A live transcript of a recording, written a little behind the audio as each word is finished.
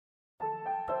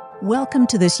Welcome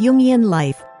to This Jungian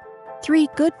Life. Three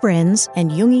good friends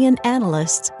and Jungian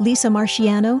analysts, Lisa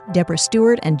Marciano, Deborah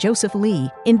Stewart, and Joseph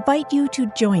Lee, invite you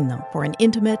to join them for an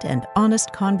intimate and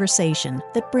honest conversation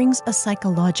that brings a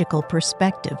psychological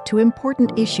perspective to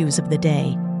important issues of the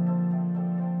day.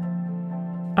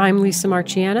 I'm Lisa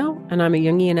Marciano, and I'm a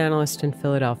Jungian analyst in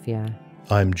Philadelphia.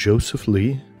 I'm Joseph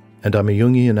Lee, and I'm a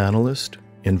Jungian analyst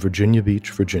in Virginia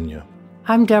Beach, Virginia.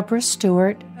 I'm Deborah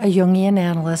Stewart, a Jungian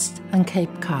analyst on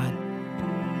Cape Cod.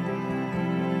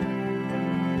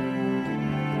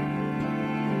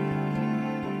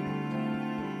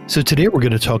 So today we're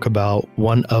going to talk about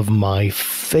one of my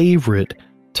favorite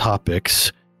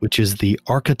topics, which is the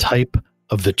archetype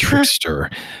of the trickster.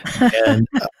 And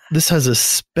this has a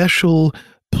special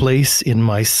place in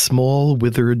my small,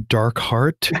 withered, dark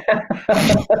heart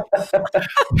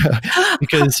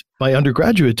because my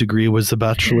undergraduate degree was a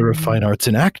Bachelor of Fine Arts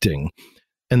in Acting.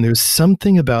 And there's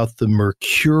something about the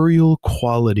mercurial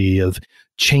quality of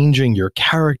changing your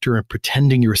character and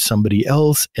pretending you're somebody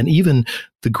else, and even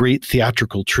the great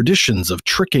theatrical traditions of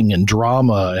tricking and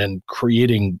drama and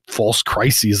creating false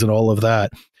crises and all of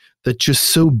that, that just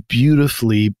so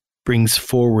beautifully brings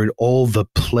forward all the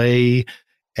play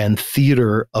and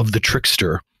theater of the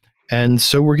trickster. And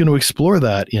so we're going to explore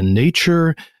that in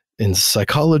nature, in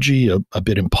psychology, a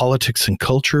bit in politics and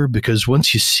culture, because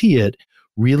once you see it,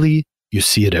 really, you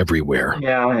see it everywhere.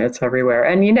 Yeah, it's everywhere.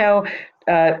 And,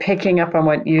 picking up on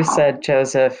what you said,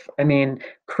 Joseph, I mean,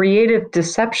 creative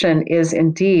deception is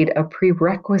indeed a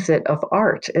prerequisite of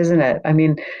art, isn't it? I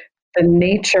mean, the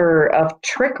nature of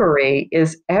trickery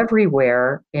is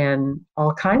everywhere in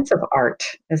all kinds of art,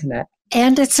 isn't it?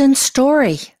 And it's in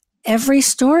story. Every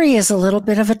story is a little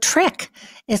bit of a trick.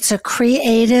 It's a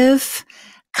creative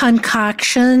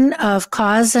concoction of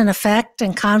cause and effect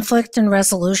and conflict and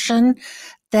resolution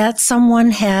that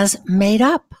someone has made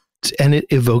up. And it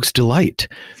evokes delight.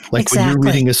 Like Exactly. When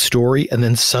you're reading a story and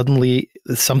then suddenly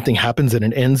something happens and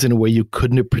it ends in a way you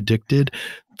couldn't have predicted,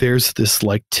 there's this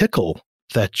like tickle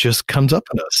that just comes up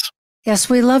in us. Yes,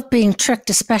 we love being tricked,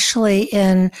 especially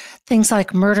in things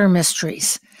like murder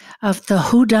mysteries of the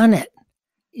whodunit.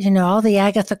 All the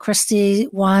Agatha Christie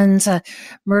ones,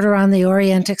 Murder on the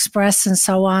Orient Express and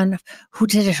so on. Who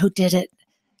did it?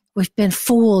 We've been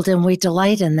fooled and we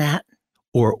delight in that.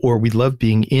 Or we love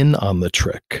being in on the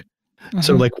trick. Mm-hmm.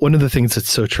 So like one of the things that's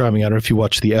so charming, I don't know if you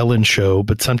watch the Ellen show,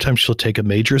 but sometimes she'll take a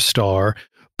major star,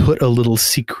 put a little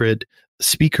secret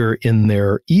speaker in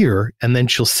their ear, and then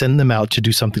she'll send them out to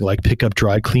do something like pick up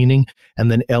dry cleaning.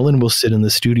 And then Ellen will sit in the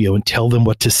studio and tell them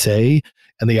what to say.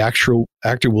 And the actual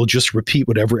actor will just repeat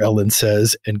whatever Ellen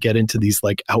says and get into these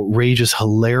like outrageous,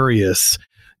 hilarious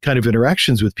kind of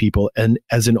interactions with people. And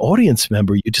as an audience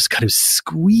member, you just kind of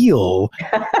squeal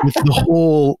with the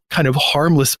whole kind of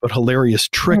harmless but hilarious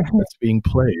trick that's being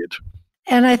played.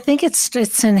 And I think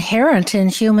it's inherent in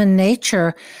human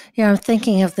nature. I'm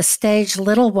thinking of the stage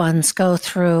little ones go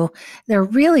through. They're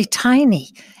really tiny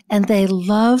and they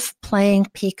love playing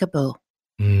peekaboo.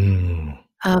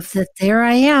 Of that, there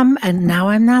I am, and now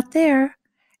I'm not there,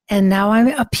 and now I'm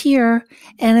up here.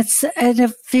 And it's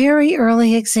a very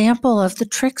early example of the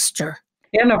trickster.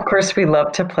 And of course, we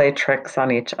love to play tricks on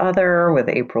each other with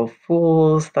April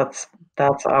Fools. That's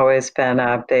always been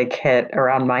a big hit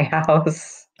around my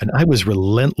house. And I was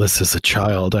relentless as a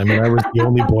child. I mean, I was the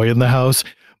only boy in the house.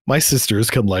 My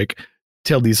sisters can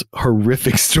tell these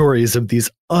horrific stories of these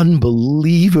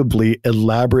unbelievably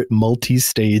elaborate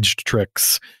multi-staged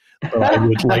tricks that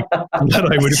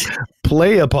I would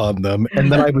play upon them.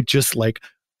 And then I would just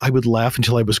I would laugh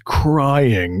until I was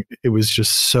crying. It was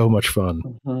just so much fun.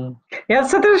 Mm-hmm. Yeah,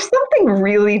 so there's something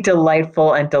really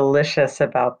delightful and delicious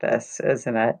about this,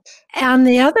 isn't it? On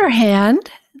the other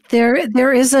hand, there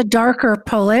is a darker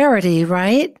polarity,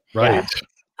 right? Right.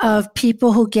 Yeah. Of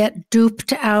people who get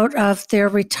duped out of their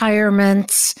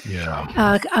retirements,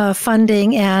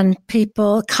 funding, and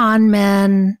con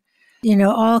men,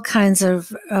 all kinds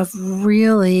of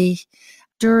really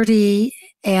dirty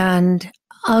and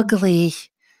ugly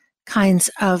kinds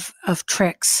of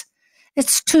tricks.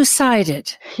 It's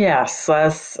two-sided. Yes,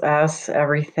 as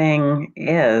everything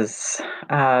is.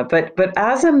 But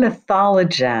as a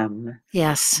mythologem,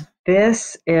 Yes,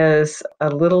 this is a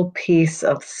little piece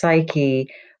of psyche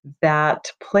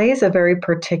that plays a very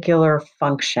particular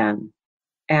function.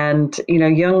 And,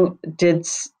 Jung did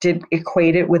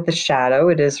equate it with the shadow.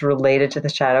 It is related to the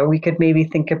shadow. We could maybe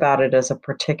think about it as a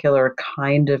particular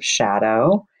kind of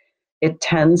shadow. It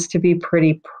tends to be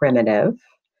pretty primitive.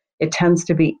 It tends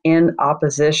to be in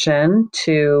opposition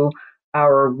to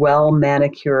our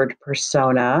well-manicured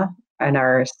persona and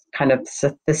our kind of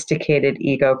sophisticated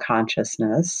ego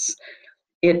consciousness.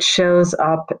 It shows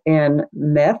up in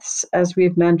myths, as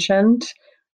we've mentioned,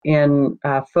 in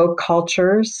folk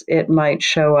cultures. It might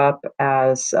show up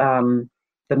as the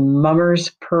Mummers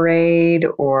Parade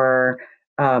or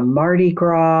Mardi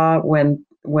Gras, when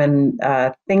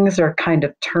things are kind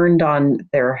of turned on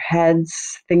their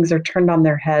heads. Things are turned on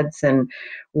their heads, and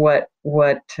what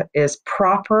is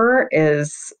proper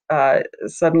is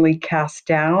suddenly cast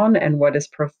down, and what is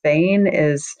profane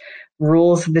is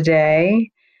rules the day.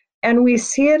 And we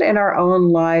see it in our own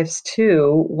lives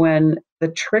too, when the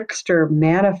trickster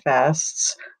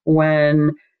manifests,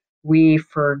 when we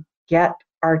forget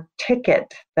our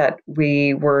ticket that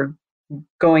we were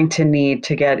going to need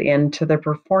to get into the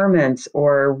performance,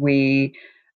 or we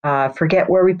forget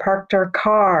where we parked our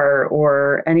car,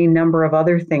 or any number of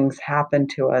other things happen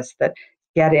to us that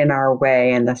get in our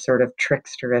way in the sort of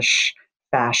tricksterish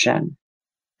fashion.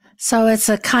 So it's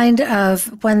a kind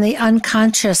of when the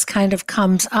unconscious kind of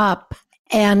comes up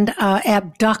and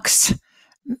abducts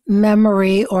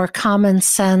memory or common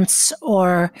sense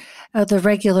or the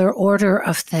regular order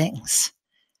of things,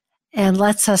 and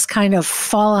lets us kind of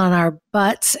fall on our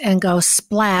butts and go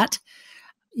splat.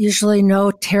 Usually no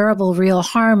terrible real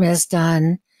harm is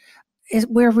done.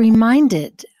 We're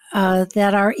reminded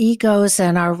that our egos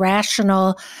and our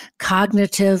rational,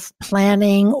 cognitive,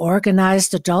 planning,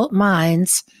 organized adult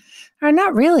minds are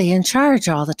not really in charge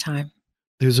all the time.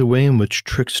 There's a way in which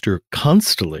Trickster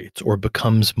constellates or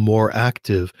becomes more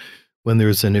active when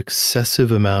there's an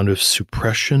excessive amount of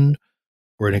suppression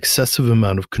or an excessive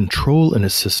amount of control in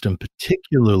a system,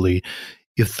 particularly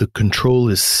if the control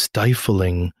is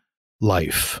stifling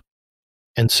life.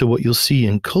 And so what you'll see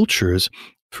in cultures,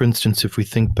 for instance, if we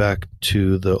think back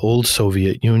to the old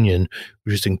Soviet Union,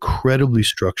 which is incredibly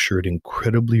structured,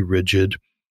 incredibly rigid,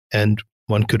 and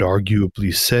one could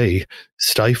arguably say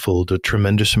stifled a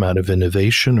tremendous amount of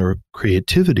innovation or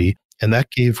creativity, and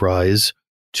that gave rise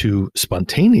to,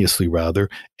 spontaneously rather,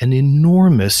 an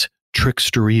enormous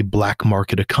trickstery black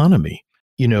market economy,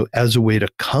 as a way to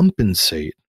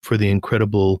compensate for the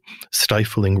incredible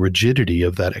stifling rigidity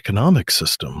of that economic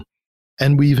system.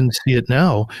 And we even see it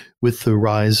now with the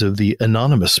rise of the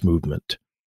anonymous movement,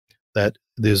 that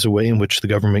there's a way in which the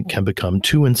government can become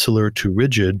too insular, too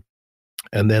rigid,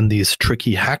 and then these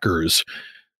tricky hackers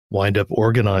wind up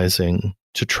organizing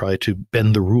to try to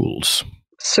bend the rules.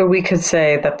 So we could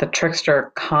say that the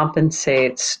trickster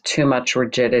compensates too much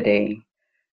rigidity,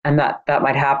 and that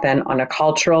might happen on a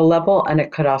cultural level, and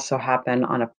it could also happen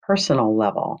on a personal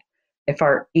level. If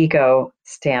our ego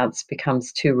stance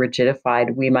becomes too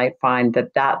rigidified, we might find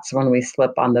that that's when we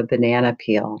slip on the banana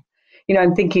peel.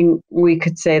 I'm thinking we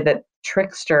could say that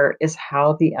trickster is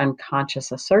how the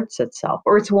unconscious asserts itself,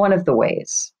 or it's one of the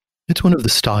ways. It's one of the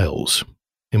styles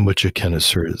in which it can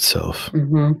assert itself.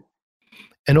 Mm-hmm.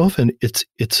 And often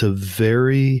it's a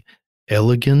very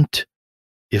elegant,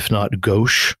 if not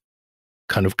gauche,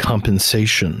 kind of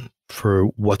compensation for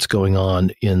what's going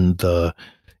on in the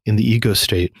ego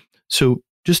state. So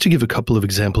just to give a couple of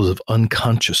examples of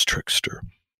unconscious trickster,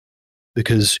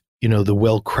 because, the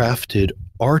well-crafted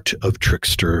art of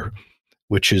trickster,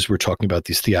 which is, we're talking about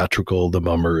these theatrical, the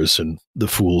mummers and the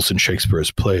fools in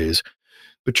Shakespeare's plays,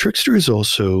 but trickster is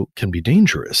also can be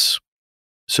dangerous.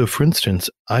 So for instance,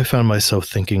 I found myself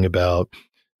thinking about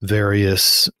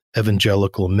various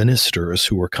evangelical ministers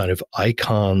who were kind of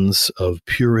icons of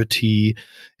purity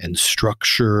and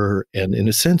structure, and in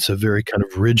a sense, a very kind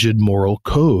of rigid moral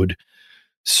code.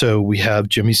 So we have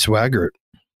Jimmy Swaggart,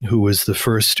 who was the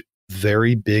first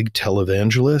very big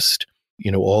televangelist,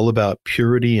 all about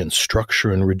purity and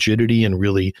structure and rigidity, and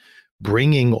really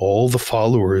bringing all the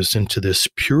followers into this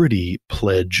purity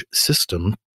pledge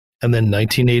system. And then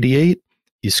 1988,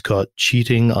 he's caught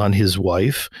cheating on his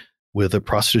wife with a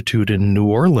prostitute in New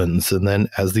Orleans. And then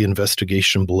as the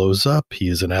investigation blows up, he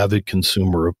is an avid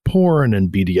consumer of porn and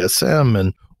BDSM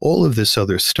and all of this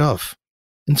other stuff.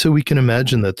 And so we can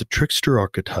imagine that the trickster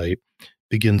archetype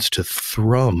begins to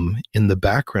thrum in the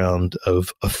background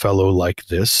of a fellow like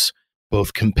this,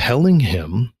 both compelling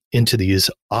him into these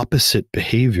opposite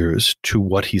behaviors to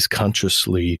what he's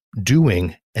consciously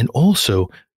doing, and also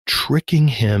tricking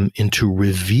him into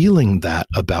revealing that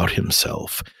about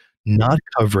himself, not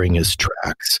covering his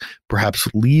tracks, perhaps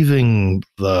leaving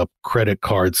the credit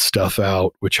card stuff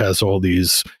out, which has all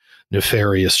these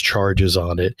nefarious charges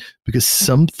on it, because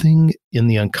something in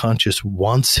the unconscious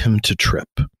wants him to trip,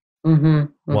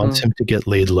 wants him to get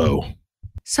laid low.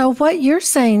 So what you're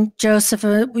saying, Joseph,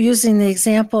 using the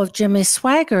example of Jimmy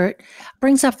Swaggart,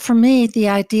 brings up for me the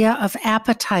idea of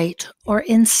appetite or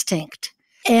instinct,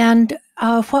 and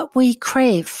what we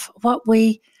crave, what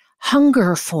we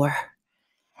hunger for.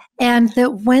 And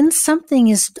that when something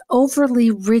is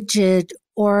overly rigid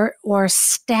or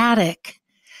static,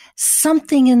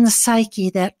 something in the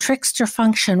psyche, that trickster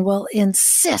function, will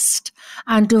insist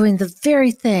on doing the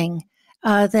very thing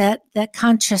that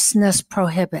consciousness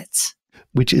prohibits.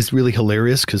 Which is really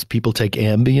hilarious because people take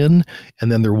Ambien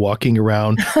and then they're walking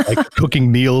around like cooking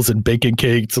meals and baking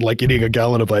cakes and like eating a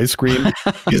gallon of ice cream.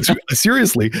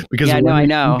 Seriously, because I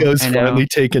know. Ego's finally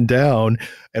taken down,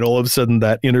 and all of a sudden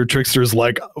that inner trickster is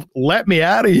like, "Let me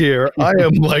out of here! I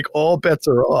am like all bets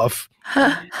are off."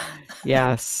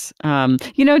 Yes.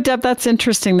 Deb, that's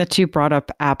interesting that you brought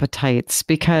up appetites,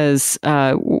 because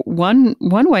one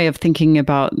way of thinking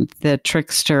about the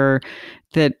trickster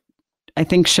that I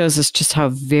think shows us just how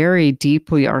very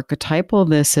deeply archetypal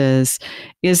this is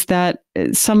that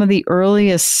some of the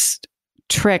earliest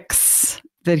tricks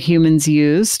that humans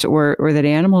used or that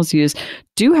animals use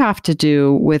do have to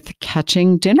do with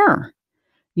catching dinner.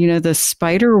 The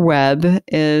spider web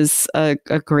is a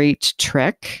great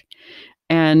trick.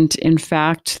 And in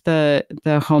fact, the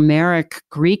Homeric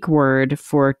Greek word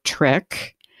for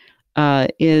trick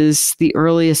is the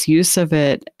earliest use of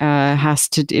it.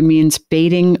 It means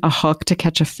baiting a hook to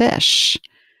catch a fish.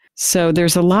 So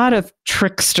there's a lot of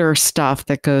trickster stuff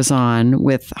that goes on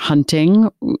with hunting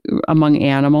among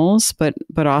animals, but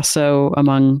also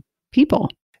among people.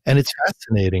 And it's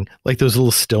fascinating, like those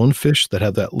little stonefish that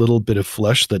have that little bit of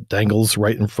flesh that dangles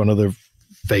right in front of their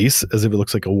face as if it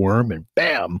looks like a worm, and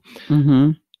bam.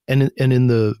 Mm-hmm. And in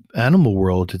the animal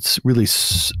world, it's really,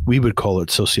 we would call it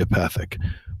sociopathic,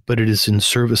 but it is in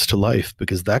service to life,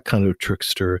 because that kind of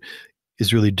trickster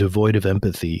is really devoid of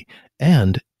empathy.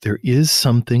 And there is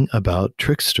something about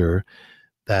trickster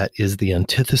that is the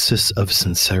antithesis of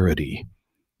sincerity.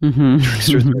 Mm-hmm.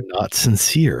 Tricksters are not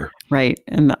sincere. Right.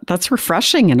 And that's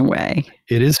refreshing in a way.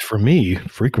 It is for me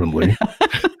frequently.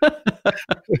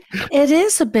 It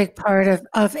is a big part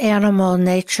of animal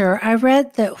nature. I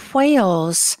read that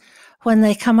whales, when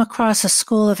they come across a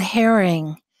school of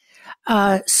herring,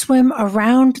 swim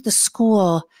around the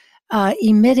school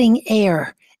emitting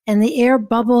air, and the air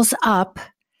bubbles up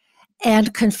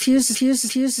and confuses.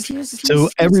 So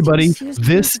everybody,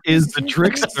 this is the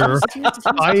trickster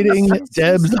fighting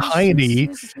Deb's hiney,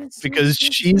 because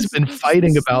she's been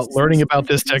fighting about learning about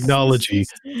this technology.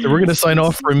 So we're going to sign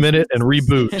off for a minute and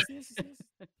reboot.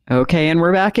 Okay, and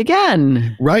we're back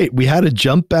again. Right. We had to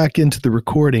jump back into the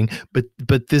recording,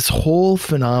 but this whole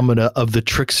phenomena of the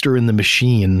trickster in the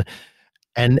machine,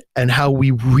 and how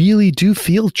we really do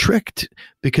feel tricked,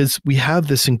 because we have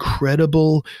this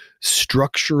incredible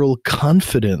structural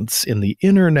confidence in the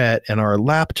internet and our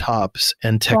laptops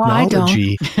and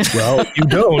technology. Well, you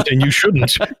don't, and you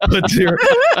shouldn't. But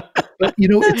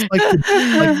it's like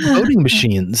the voting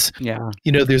machines. Yeah.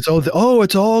 There's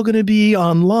it's all going to be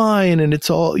online, and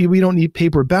we don't need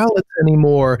paper ballots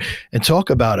anymore. And talk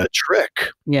about a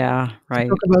trick. Yeah, right.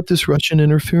 Talk about this Russian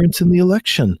interference in the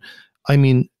election. I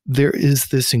mean, there is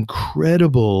this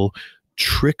incredible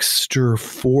trickster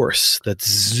force that's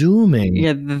zooming.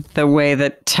 Yeah, the way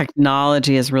that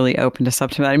technology has really opened us up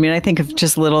to that. I mean, I think of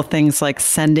just little things like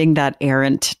sending that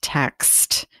errant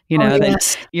text.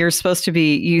 That you're supposed to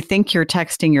be, you think you're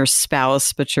texting your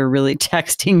spouse, but you're really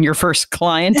texting your first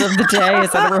client of the day.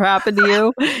 Has that ever happened to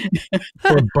you?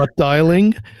 Or butt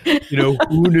dialing.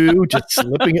 Who knew? Just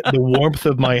slipping it in the warmth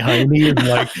of my hiney and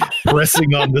like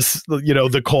pressing on this,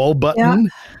 the call button.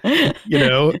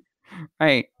 Yeah.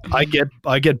 Right. I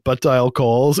get butt dial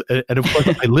calls, and of course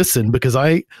I listen, because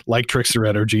I like trickster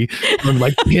energy. I'm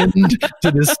like pinned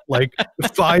to this like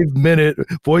 5-minute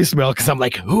voicemail, because I'm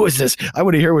like, who is this? I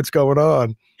want to hear what's going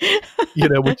on.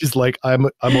 Which is like I'm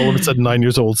all of a sudden 9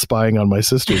 years old spying on my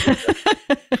sister.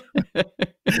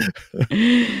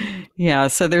 Yeah,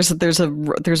 so there's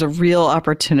a real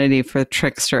opportunity for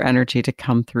trickster energy to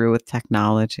come through with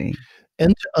technology,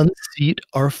 and to unseat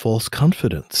our false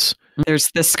confidence.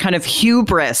 There's this kind of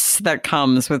hubris that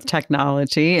comes with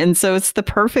technology. And so it's the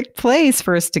perfect place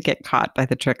for us to get caught by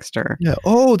the trickster. Yeah.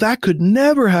 Oh, that could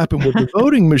never happen with the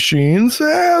voting machines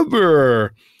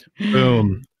ever.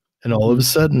 Boom. And all of a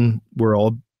sudden, we're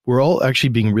all actually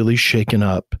being really shaken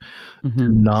up to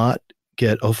not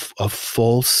get a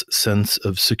false sense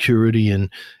of security and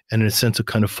a sense of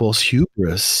kind of false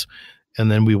hubris.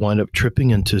 And then we wind up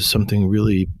tripping into something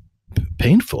really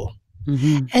painful.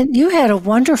 Mm-hmm. And you had a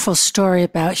wonderful story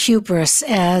about hubris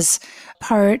as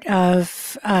part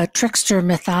of trickster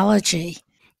mythology.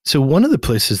 So one of the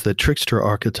places that trickster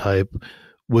archetype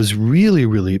was really,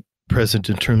 really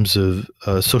present in terms of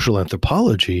social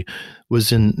anthropology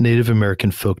was in Native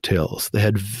American folk tales. They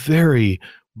had very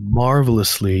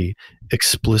marvelously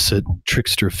explicit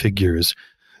trickster figures.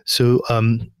 So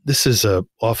this is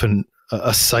often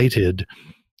a cited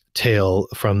tale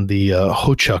from the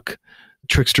Ho-Chuk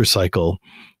Trickster cycle.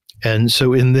 And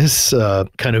so in this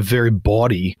kind of very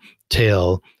bawdy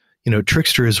tale,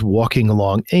 Trickster is walking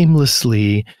along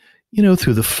aimlessly,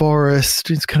 through the forest.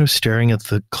 He's kind of staring at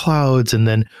the clouds. And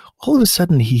then all of a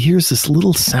sudden he hears this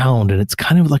little sound, and it's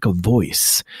kind of like a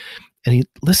voice. And he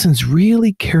listens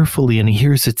really carefully, and he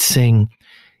hears it sing,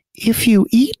 "If you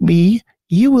eat me,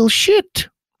 you will shit.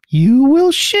 You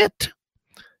will shit."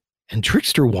 And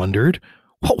Trickster wondered,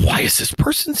 well, why is this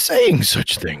person saying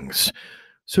such things?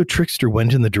 So Trickster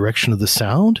went in the direction of the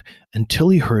sound until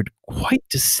he heard quite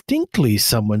distinctly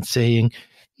someone saying,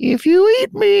 "If you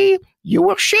eat me, you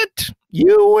will shit.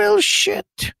 You will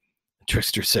shit."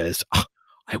 Trickster says,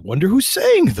 "I wonder who's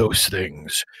saying those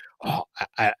things.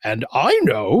 And I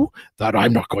know that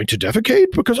I'm not going to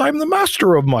defecate because I'm the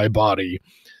master of my body."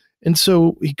 And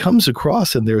so he comes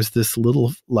across, and there's this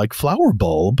little like flower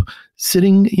bulb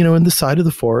sitting, in the side of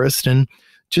the forest and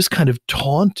just kind of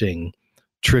taunting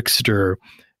Trickster.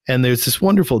 And there's this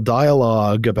wonderful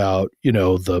dialogue about,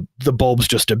 the bulb's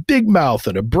just a big mouth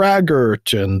and a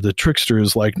braggart. And the Trickster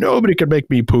is like, "Nobody can make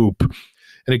me poop."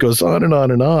 And it goes on and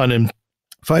on and on. And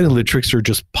finally, the Trickster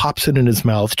just pops it in his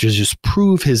mouth to just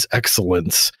prove his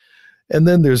excellence. And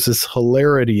then there's this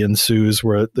hilarity ensues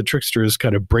where the Trickster is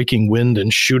kind of breaking wind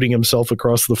and shooting himself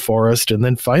across the forest. And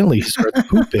then finally he starts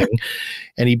pooping,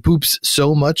 and he poops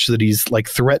so much that he's like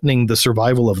threatening the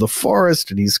survival of the forest,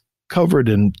 and he's covered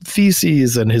in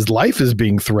feces, and his life is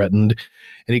being threatened.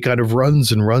 And he kind of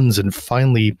runs and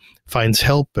finally finds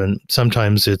help. And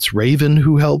sometimes it's Raven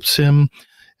who helps him.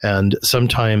 And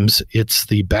sometimes it's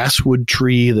the basswood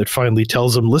tree that finally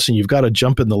tells him, "Listen, you've got to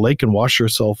jump in the lake and wash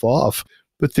yourself off."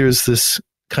 But there's this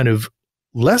kind of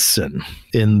lesson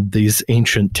in these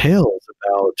ancient tales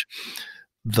about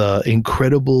the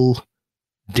incredible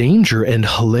danger and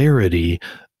hilarity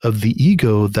of the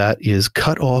ego that is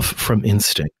cut off from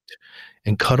instinct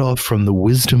and cut off from the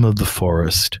wisdom of the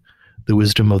forest, the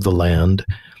wisdom of the land.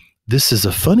 This is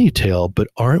a funny tale, but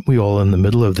aren't we all in the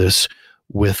middle of this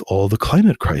with all the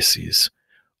climate crises?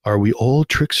 Are we all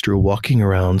Trickster walking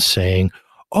around saying,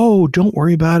 "Oh, don't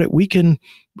worry about it. We can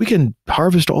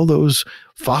harvest all those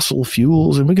fossil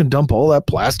fuels, and we can dump all that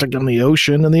plastic in the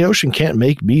ocean, and the ocean can't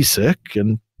make me sick,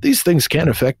 and these things can't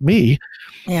affect me."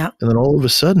 Yeah. And then all of a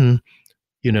sudden,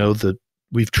 that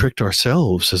we've tricked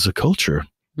ourselves as a culture.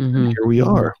 Mm-hmm. Here we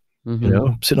are,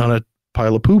 sitting on a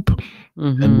pile of poop,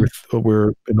 and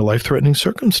we're in a life-threatening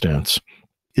circumstance.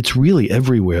 It's really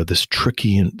everywhere, this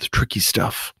tricky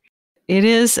stuff. It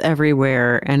is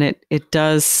everywhere, and it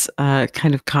does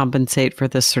kind of compensate for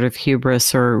this sort of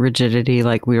hubris or rigidity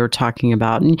like we were talking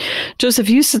about. And Joseph,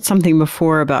 you said something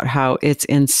before about how it's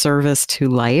in service to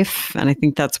life, and I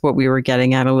think that's what we were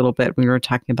getting at a little bit when we were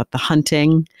talking about the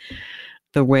hunting,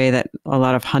 the way that a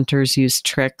lot of hunters use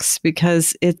tricks,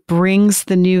 because it brings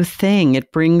the new thing.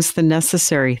 It brings the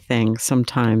necessary thing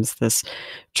sometimes, this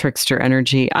trickster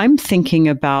energy. I'm thinking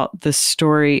about the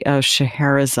story of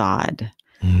Scheherazade,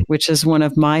 which is one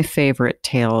of my favorite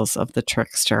tales of the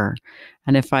trickster.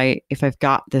 And if I've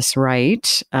got this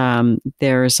right,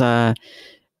 there's a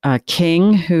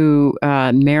king who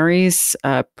marries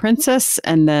a princess,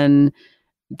 and then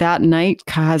that night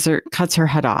cuts her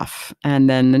head off. And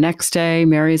then the next day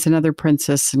marries another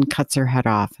princess and cuts her head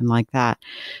off, and like that.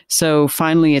 So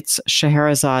finally it's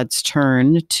Scheherazade's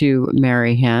turn to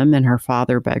marry him, and her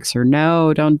father begs her,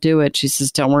 "No, don't do it." She says,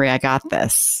 "Don't worry, I got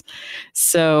this."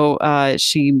 So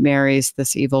she marries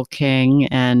this evil king,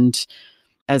 and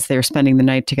as they're spending the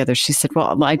night together, she said,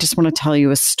 "Well, I just want to tell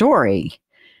you a story."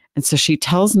 And so she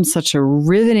tells him such a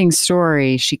riveting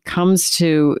story. She comes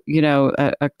to,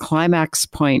 a climax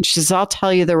point. She says, "I'll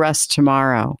tell you the rest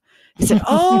tomorrow." He said,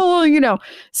 "Oh,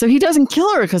 so he doesn't kill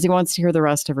her because he wants to hear the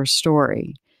rest of her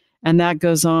story. And that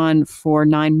goes on for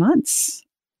 9 months,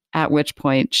 at which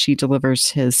point she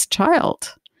delivers his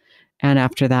child. And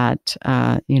after that,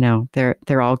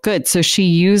 they're all good. So she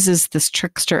uses this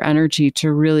trickster energy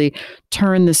to really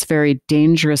turn this very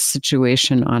dangerous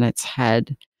situation on its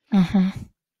head. Mm-hmm.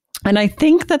 And I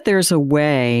think that there's a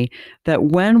way that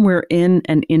when we're in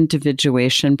an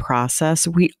individuation process,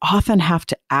 we often have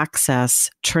to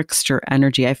access trickster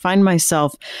energy. I find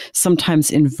myself sometimes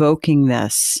invoking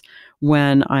this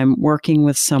when I'm working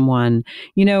with someone.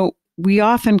 We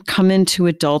often come into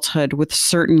adulthood with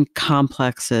certain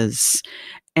complexes,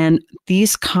 And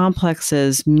these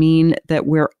complexes mean that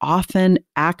we're often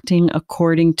acting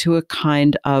according to a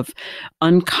kind of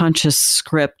unconscious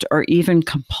script or even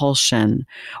compulsion,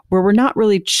 where we're not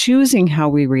really choosing how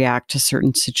we react to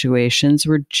certain situations.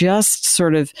 We're just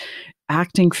sort of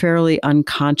acting fairly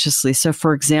unconsciously. So,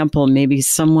 for example, maybe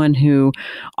someone who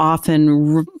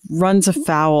often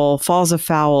falls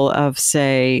afoul of,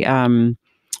 say,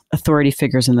 authority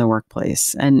figures in the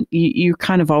workplace. And you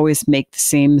kind of always make the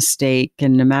same mistake,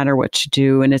 and no matter what you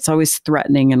do, and it's always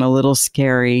threatening and a little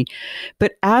scary.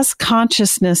 But as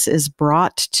consciousness is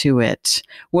brought to it,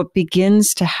 what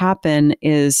begins to happen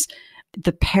is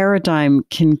the paradigm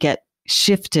can get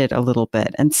shifted a little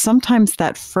bit. And sometimes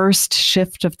that first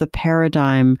shift of the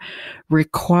paradigm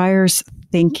requires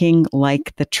thinking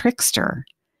like the trickster,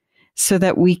 so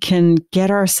that we can get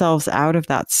ourselves out of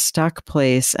that stuck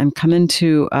place and come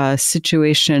into a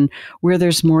situation where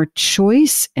there's more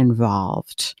choice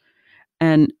involved.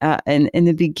 And in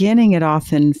the beginning, it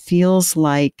often feels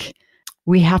like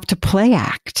we have to play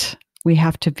act. We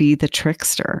have to be the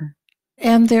trickster.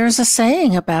 And there's a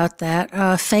saying about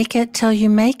that, fake it till you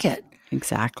make it.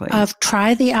 Exactly. Of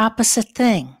try the opposite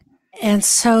thing. And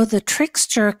so the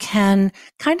trickster can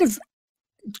kind of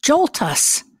jolt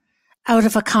us out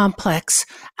of a complex,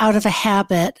 out of a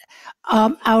habit,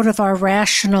 out of our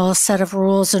rational set of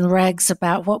rules and regs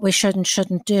about what we should and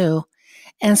shouldn't do,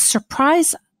 and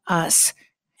surprise us.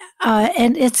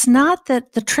 And it's not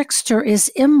that the trickster is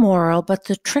immoral, but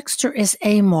the trickster is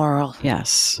amoral.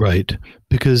 Yes. Right.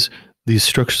 Because these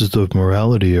structures of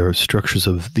morality are structures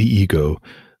of the ego.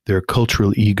 They're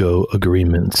cultural ego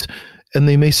agreements. And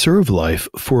they may serve life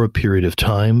for a period of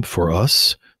time for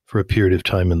us, for a period of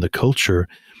time in the culture.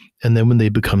 And then when they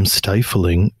become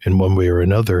stifling in one way or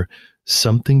another,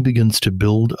 something begins to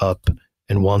build up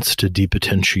and wants to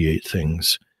depotentiate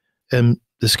things. And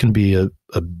this can be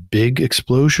a big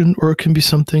explosion, or it can be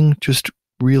something just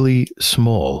really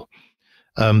small.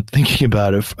 Thinking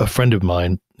about a friend of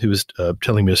mine who was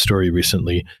telling me a story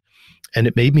recently, and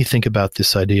it made me think about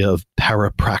this idea of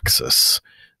parapraxis,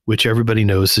 which everybody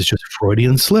knows is just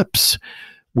Freudian slips,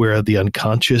 where the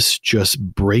unconscious just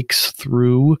breaks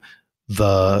through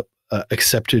the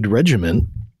accepted regimen.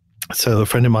 So a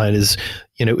friend of mine is,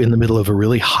 in the middle of a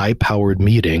really high-powered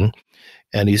meeting,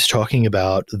 and he's talking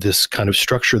about this kind of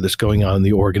structure that's going on in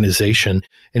the organization,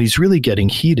 and he's really getting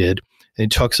heated. And he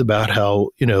talks about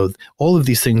how, all of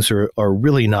these things are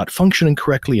really not functioning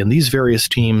correctly, and these various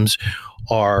teams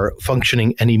are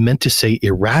functioning, and he meant to say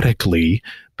erratically,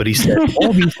 but he said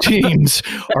all these teams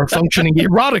are functioning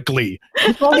erotically.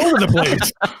 It's all over the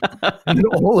place. And then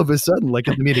all of a sudden, like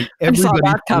at the meeting,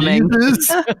 everybody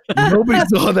freezes. Nobody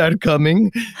saw that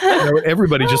coming.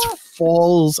 Everybody just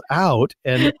falls out,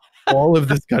 and all of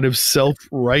this kind of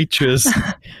self-righteous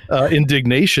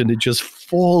indignation, it just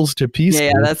falls to pieces.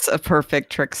 Yeah, that's a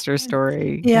perfect trickster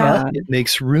story. Yeah. It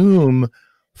makes room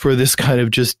for this kind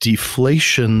of just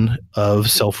deflation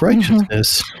of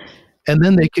self-righteousness. Mm-hmm. And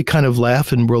then they could kind of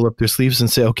laugh and roll up their sleeves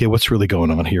and say, okay, what's really going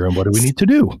on here, and what do we need to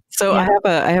do? So I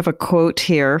have a quote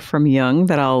here from Jung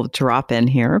that I'll drop in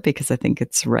here because I think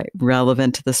it's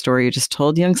relevant to the story you just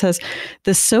told. Jung says,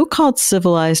 "The so-called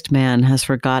civilized man has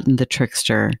forgotten the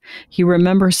trickster. He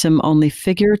remembers him only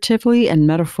figuratively and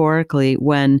metaphorically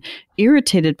when,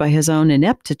 irritated by his own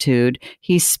ineptitude,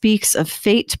 he speaks of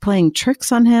fate playing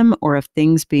tricks on him or of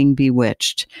things being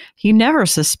bewitched. He never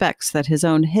suspects that his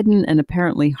own hidden and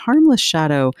apparently harmless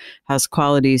shadow has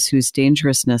qualities whose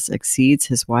dangerousness exceeds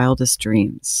his wildest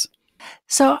dreams."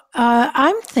 So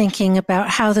I'm thinking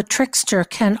about how the trickster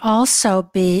can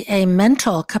also be a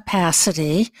mental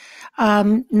capacity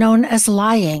known as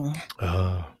lying.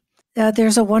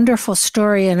 There's a wonderful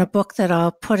story in a book that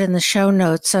I'll put in the show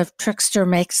notes of Trickster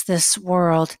Makes This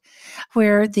World,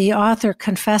 where the author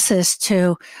confesses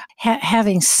to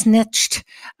having snitched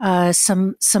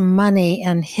some money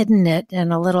and hidden it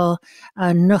in a little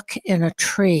nook in a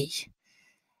tree.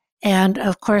 And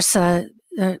of course,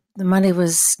 the money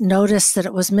was noticed that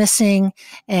it was missing,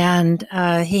 and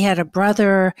he had a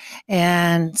brother,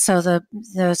 and so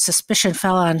the suspicion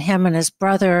fell on him and his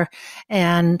brother,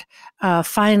 and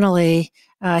finally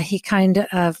he kind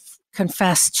of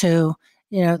confessed to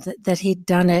that he'd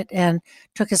done it, and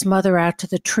took his mother out to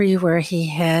the tree where he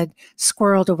had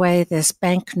squirreled away this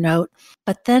banknote.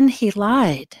 But then he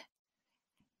lied,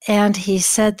 and he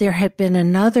said there had been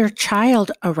another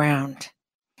child around,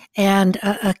 and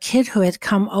a kid who had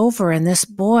come over, and this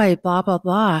boy, blah, blah,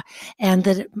 blah, and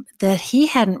that he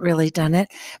hadn't really done it,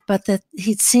 but that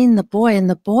he'd seen the boy, and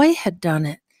the boy had done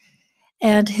it.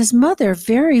 And his mother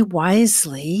very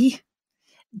wisely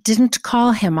didn't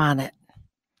call him on it.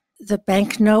 The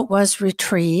banknote was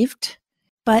retrieved,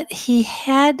 but he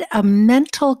had a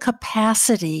mental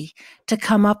capacity to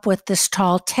come up with this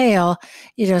tall tale,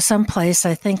 someplace,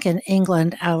 I think in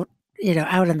England, out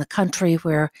in the country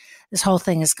where this whole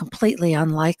thing is completely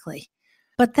unlikely.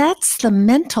 But that's the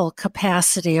mental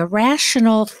capacity, a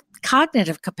rational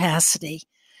cognitive capacity.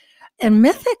 And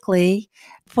mythically,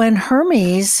 when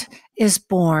Hermes is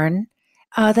born,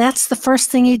 that's the first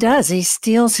thing he does. He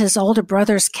steals his older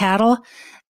brother's cattle,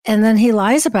 and then he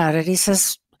lies about it. He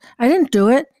says, I didn't do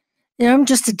it. I'm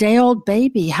just a day-old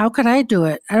baby. How could I do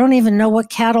it? I don't even know what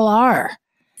cattle are.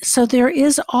 So there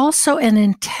is also an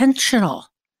intentional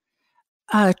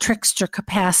trickster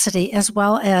capacity, as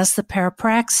well as the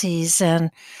parapraxis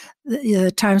and the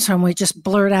times when we just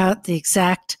blurt out the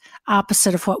exact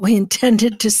opposite of what we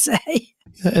intended to say.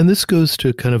 And this goes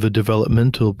to kind of a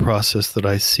developmental process that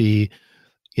I see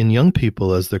in young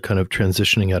people as they're kind of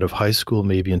transitioning out of high school,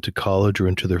 maybe into college or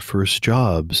into their first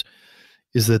jobs,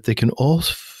 is that they can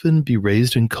often be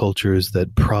raised in cultures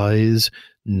that prize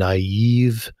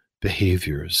naive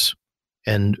behaviors.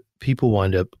 And people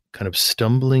wind up kind of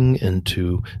stumbling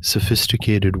into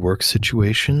sophisticated work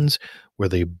situations where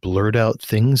they blurt out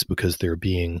things because they're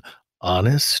being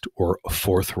honest or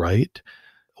forthright,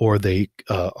 or they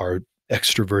are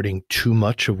extroverting too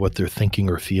much of what they're thinking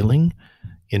or feeling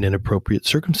in inappropriate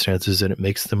circumstances, and it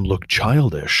makes them look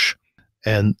childish.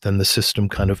 And then the system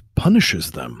kind of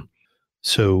punishes them.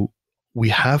 So we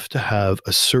have to have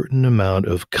a certain amount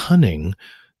of cunning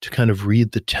to kind of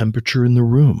read the temperature in the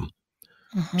room,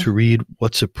 to read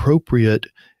what's appropriate,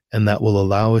 and that will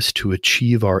allow us to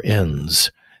achieve our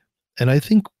ends. And I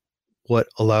think what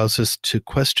allows us to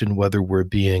question whether we're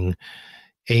being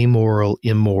amoral,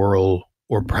 immoral,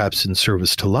 or perhaps in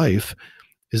service to life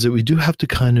is that we do have to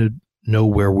kind of know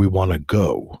where we want to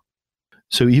go.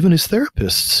 So even as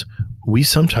therapists, we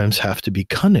sometimes have to be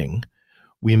cunning.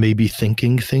 We may be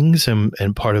thinking things,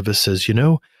 and part of us says,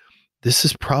 this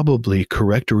is probably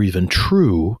correct or even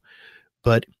true,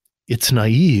 but it's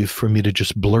naive for me to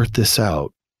just blurt this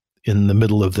out in the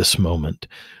middle of this moment,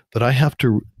 that I have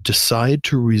to decide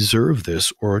to reserve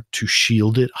this or to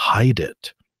shield it, hide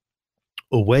it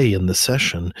away in the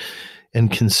session,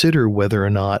 and consider whether or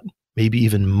not, maybe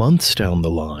even months down the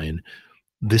line,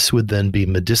 this would then be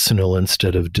medicinal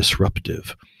instead of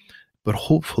disruptive. But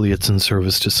hopefully it's in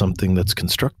service to something that's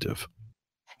constructive.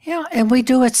 Yeah, and we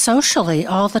do it socially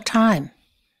all the time.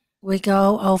 We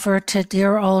go over to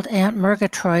dear old Aunt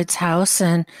Murgatroyd's house,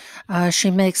 and she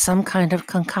makes some kind of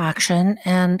concoction.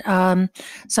 And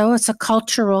so it's a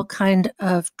cultural kind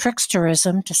of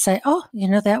tricksterism to say, oh,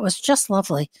 that was just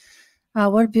lovely.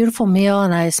 What a beautiful meal.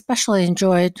 And I especially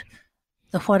enjoyed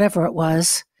the whatever it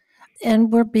was.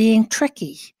 And we're being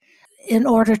tricky in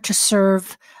order to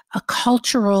serve a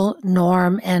cultural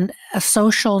norm and a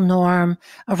social norm,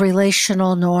 a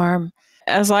relational norm.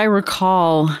 As I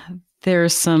recall,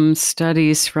 there's some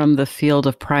studies from the field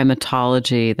of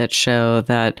primatology that show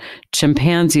that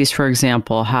chimpanzees, for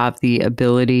example, have the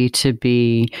ability to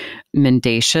be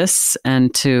mendacious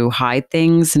and to hide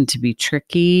things and to be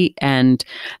tricky, and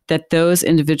that those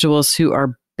individuals who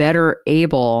are better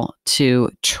able to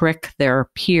trick their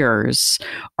peers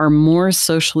are more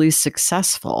socially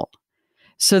successful.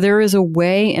 So there is a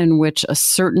way in which a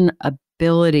certain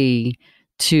ability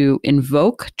to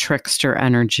invoke trickster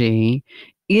energy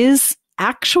is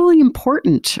actually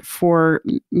important for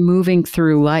moving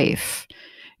through life.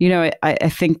 I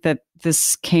think that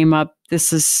this came up.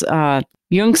 This is,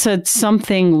 Jung said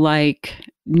something like,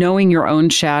 knowing your own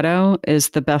shadow is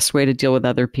the best way to deal with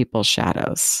other people's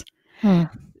shadows.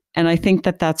 And I think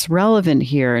that that's relevant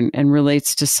here and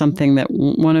relates to something that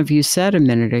one of you said a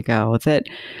minute ago, that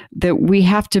we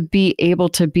have to be able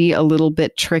to be a little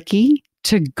bit tricky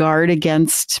to guard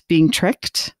against being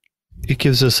tricked. It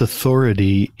gives us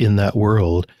authority in that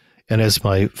world. And as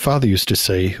my father used to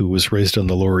say, who was raised on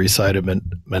the Lower East Side of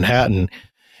Manhattan,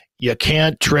 you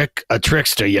can't trick a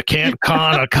trickster. You can't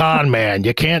con a con man.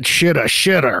 You can't shit a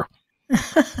shitter.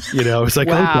 It's like,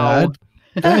 wow. Oh, Dad.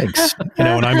 Thanks.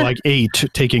 And I'm like 8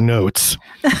 taking notes,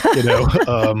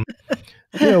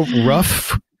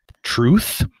 rough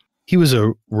truth. He was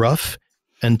a rough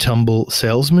and tumble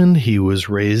salesman. He was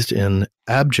raised in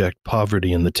abject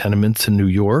poverty in the tenements in New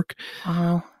York.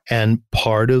 Wow. And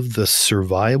part of the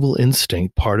survival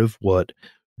instinct, part of what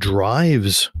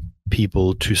drives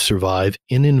people to survive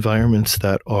in environments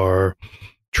that are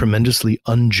tremendously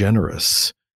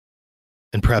ungenerous,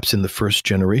 and perhaps in the first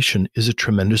generation, is a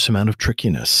tremendous amount of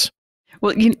trickiness.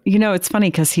 Well, it's funny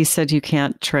because he said you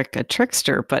can't trick a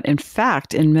trickster, but in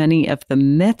fact, in many of the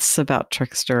myths about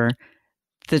trickster,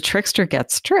 the trickster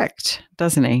gets tricked,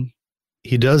 doesn't he?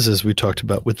 He does, as we talked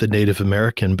about with the Native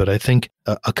American, but I think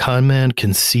a con man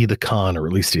can see the con, or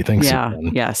at least he thinks he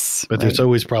can. Yes. But there's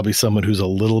always probably someone who's a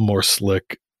little more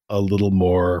slick, a little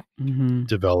more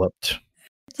developed.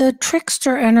 The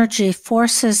trickster energy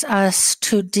forces us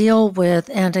to deal with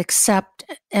and accept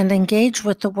and engage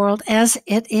with the world as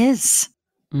it is.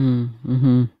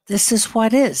 Mm-hmm. This is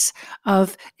what is.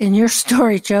 In your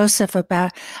story, Joseph,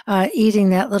 about eating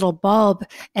that little bulb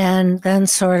and then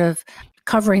sort of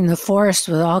covering the forest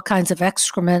with all kinds of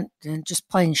excrement and just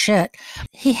plain shit,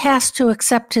 he has to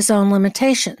accept his own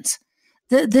limitations.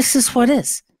 This is what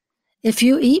is. If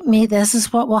you eat me, this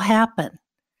is what will happen.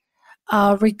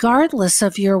 Regardless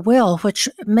of your will, which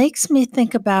makes me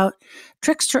think about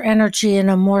trickster energy in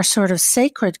a more sort of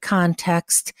sacred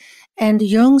context, and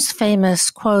Jung's famous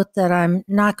quote that I'm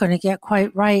not going to get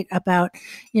quite right about,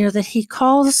 that he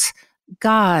calls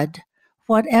God,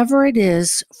 whatever it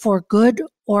is, for good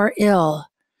or ill,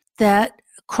 that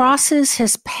crosses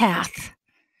his path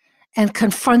and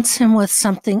confronts him with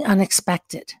something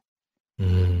unexpected.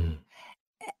 Mm.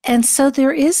 And so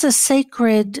there is a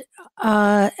sacred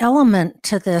element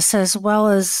to this, as well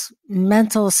as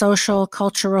mental, social,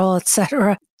 cultural,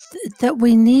 etc., that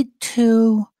we need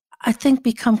to, I think,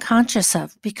 become conscious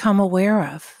of, become aware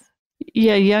of.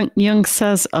 Yeah, Jung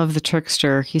says of the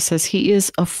trickster, he says he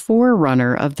is a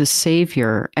forerunner of the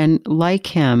Savior, and like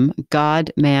him,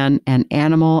 God, man, and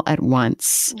animal at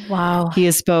once. Wow. He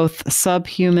is both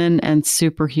subhuman and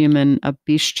superhuman, a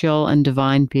bestial and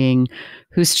divine being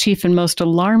whose chief and most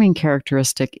alarming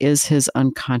characteristic is his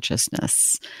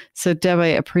unconsciousness. So, Deb, I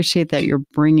appreciate that you're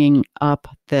bringing up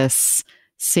this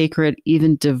sacred,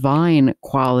 even divine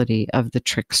quality of the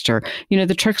trickster.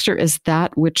 The trickster is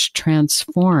that which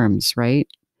transforms, right?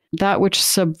 That which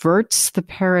subverts the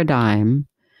paradigm,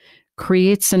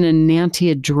 creates an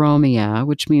enantiodromia,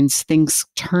 which means things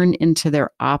turn into their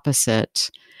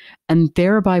opposite, and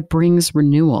thereby brings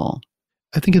renewal.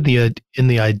 I think in the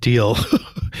ideal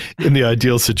in the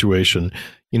ideal situation,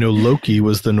 Loki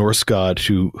was the Norse god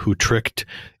who tricked,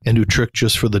 and who tricked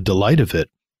just for the delight of it.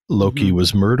 Loki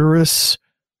was murderous.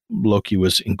 Loki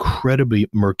was incredibly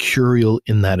mercurial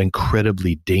in that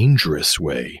incredibly dangerous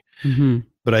way.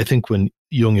 But I think when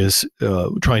Jung is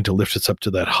trying to lift us up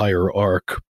to that higher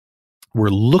arc, we're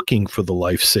looking for the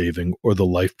life-saving or the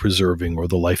life-preserving or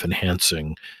the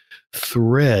life-enhancing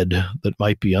thread that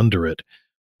might be under it.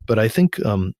 But I think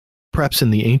perhaps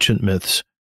in the ancient myths,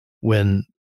 when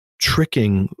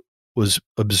tricking was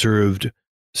observed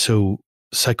so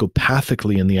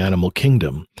psychopathically in the animal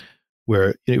kingdom,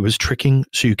 where it was tricking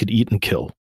so you could eat and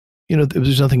kill.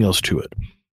 There's nothing else to it.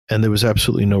 And there was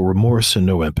absolutely no remorse and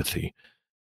no empathy.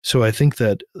 So I think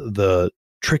that the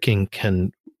tricking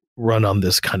can run on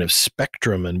this kind of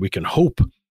spectrum, and we can hope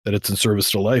that it's in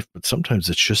service to life, but sometimes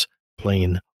it's just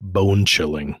plain bone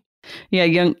chilling. Yeah,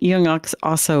 Jung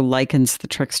also likens the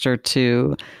trickster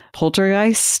to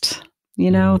poltergeist,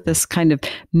 this kind of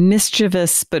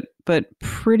mischievous but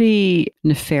pretty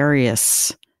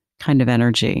nefarious kind of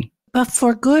energy. But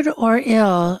for good or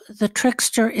ill, the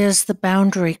trickster is the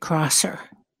boundary crosser.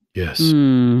 Yes.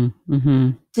 Mm-hmm.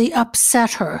 The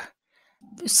upsetter.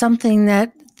 Something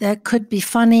that could be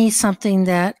funny, something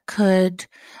that could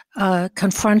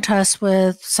confront us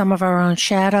with some of our own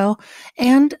shadow,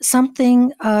 and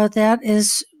something that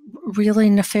is really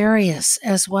nefarious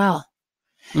as well.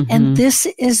 And this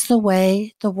is the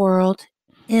way the world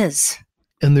is.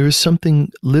 And there is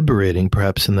something liberating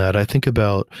perhaps in that. I think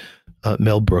about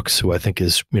Mel Brooks, who I think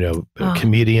is, a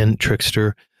comedian,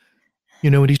 trickster.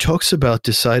 When he talks about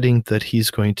deciding that he's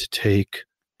going to take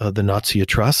the Nazi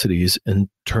atrocities and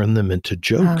turn them into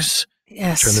jokes,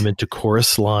 turn them into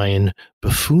chorus line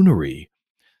buffoonery.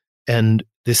 And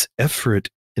this effort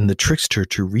in the trickster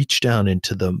to reach down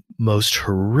into the most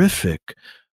horrific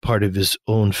part of his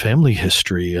own family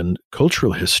history and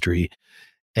cultural history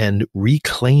and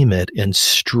reclaim it and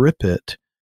strip it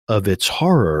of its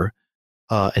horror,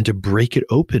 and to break it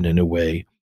open in a way.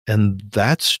 And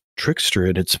that's trickster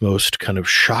in its most kind of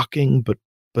shocking, but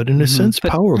in a sense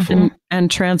powerful. And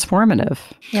transformative.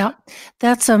 Yeah.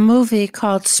 That's a movie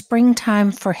called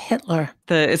Springtime for Hitler.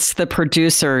 It's the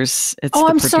producers.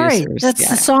 Sorry. That's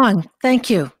the song. Thank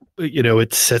you.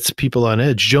 It sets people on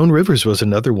edge. Joan Rivers was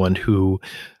another one who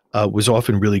was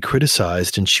often really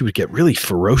criticized, and she would get really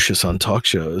ferocious on talk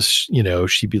shows.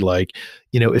 She'd be like,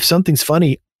 if something's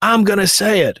funny, I'm going to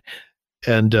say it.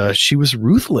 And she was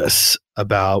ruthless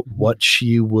about what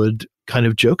she would kind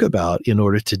of joke about in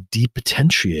order to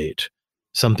depotentiate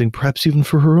something, perhaps even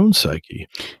for her own psyche.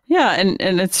 Yeah, and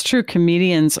it's true.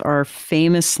 Comedians are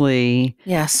famously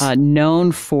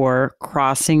known for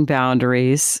crossing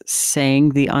boundaries, saying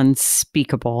the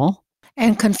unspeakable.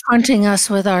 And confronting us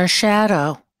with our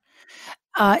shadow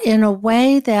in a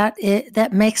way that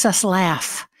makes us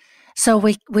laugh. So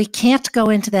we can't go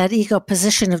into that ego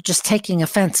position of just taking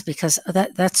offense because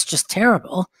that's just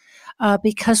terrible,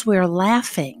 because we're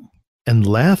laughing. And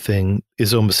laughing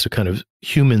is almost a kind of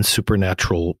human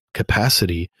supernatural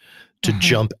capacity to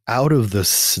jump out of the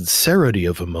sincerity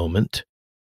of a moment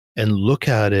and look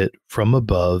at it from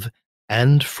above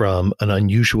and from an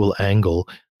unusual angle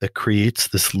that creates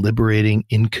this liberating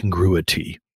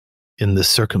incongruity in this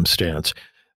circumstance.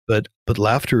 But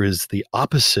laughter is the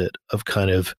opposite of kind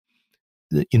of,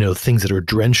 things that are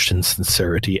drenched in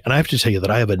sincerity. And I have to tell you that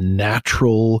I have a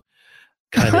natural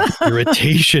kind of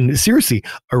irritation, seriously,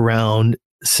 around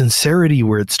sincerity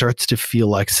where it starts to feel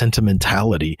like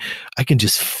sentimentality. I can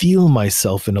just feel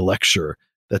myself in a lecture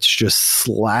that's just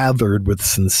slathered with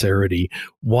sincerity,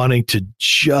 wanting to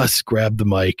just grab the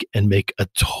mic and make a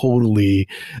totally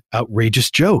outrageous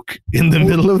joke in the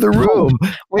middle of the room.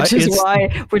 Which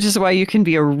is why you can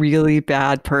be a really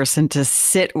bad person to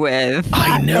sit with.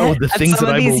 I know the things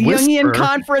that I will whisper. Jungian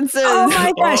conferences. Oh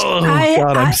my gosh! Oh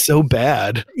God, I'm so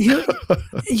bad.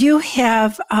 You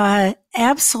have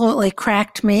absolutely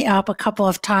cracked me up a couple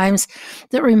of times.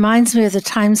 That reminds me of the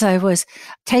times I was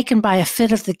taken by a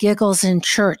fit of the giggles in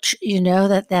church.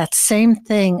 That same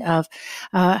thing of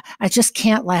I just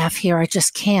can't laugh here. I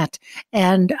just can't.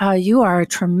 And you are a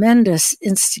tremendous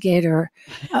instigator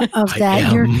of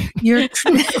that. You're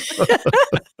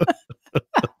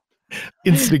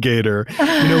instigator.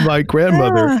 My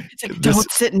grandmother. Don't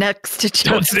sit next to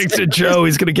Joe. Don't sit next to Joe.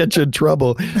 He's going to get you in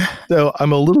trouble. So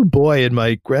I'm a little boy, and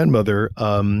my grandmother,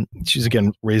 she's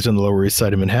again raised on the Lower East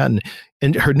Side of Manhattan,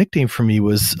 and her nickname for me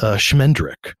was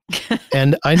Schmendrick.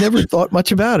 And I never thought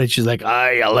much about it. She's like,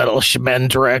 "Aye, a little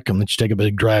Schmendrick," and then she'd take a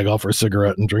big drag off her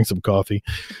cigarette and drink some coffee.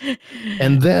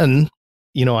 And then,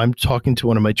 I'm talking to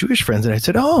one of my Jewish friends, and I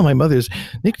said, "Oh, my mother's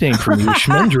nickname for me was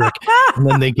Schmendrick." And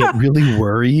then they get really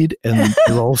worried and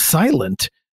they're all silent.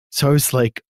 So I was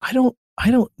like, I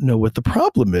don't know what the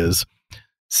problem is.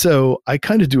 So I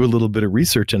kind of do a little bit of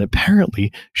research, and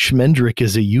apparently Schmendrick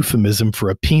is a euphemism for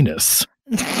a penis.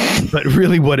 But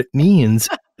really what it means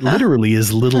literally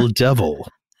is little devil.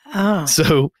 Oh.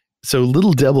 So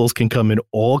little devils can come in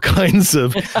all kinds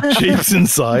of shapes and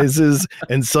sizes,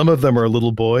 and some of them are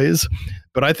little boys.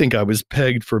 But I think I was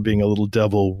pegged for being a little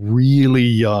devil really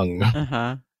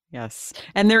young. Yes.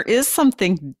 And there is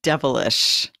something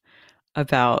devilish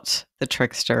about the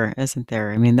trickster, isn't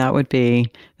there? I mean, that would be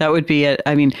it.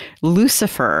 I mean,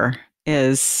 Lucifer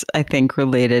is, I think,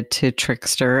 related to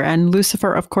trickster, and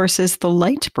Lucifer, of course, is the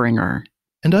light bringer.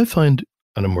 And I find,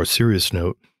 on a more serious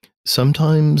note,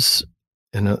 sometimes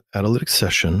in an analytic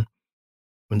session,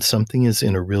 when something is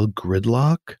in a real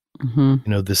gridlock,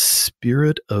 the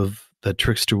spirit of that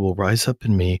trickster will rise up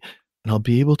in me, and I'll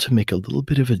be able to make a little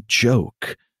bit of a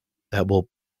joke that will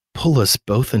pull us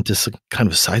both into some kind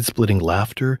of side-splitting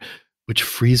laughter, which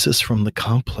frees us from the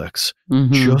complex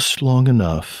just long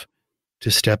enough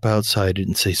to step outside it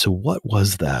and say, so what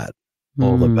was that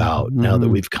all about now that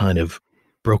we've kind of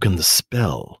broken the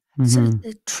spell? So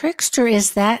the trickster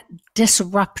is that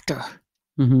disruptor.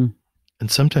 And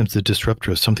sometimes the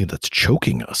disruptor is something that's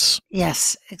choking us.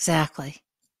 Yes, exactly.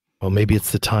 Well, maybe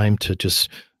it's the time to just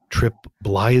trip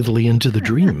blithely into the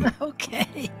dream.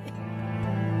 Okay.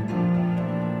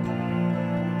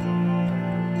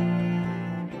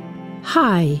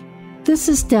 Hi, this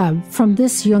is Deb from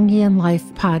This Jungian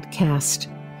Life podcast.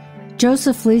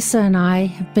 Joseph, Lisa, and I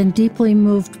have been deeply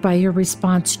moved by your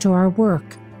response to our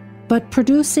work, but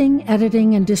producing,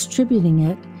 editing, and distributing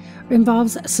it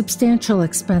involves substantial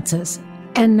expenses,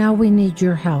 and now we need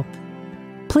your help.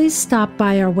 Please stop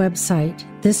by our website,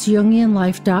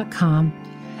 thisjungianlife.com,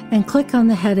 and click on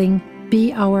the heading,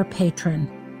 Be Our Patron.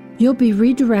 You'll be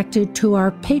redirected to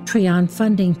our Patreon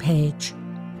funding page.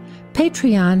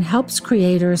 Patreon helps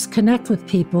creators connect with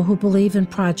people who believe in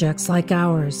projects like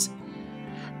ours.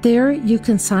 There, you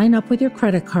can sign up with your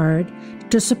credit card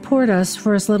to support us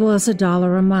for as little as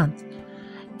 $1 a month.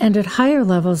 And at higher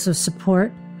levels of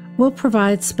support, we'll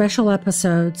provide special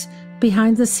episodes,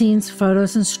 behind-the-scenes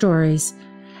photos and stories,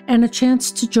 and a chance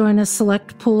to join a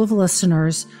select pool of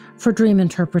listeners for dream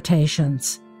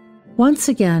interpretations. Once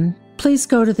again, please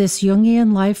go to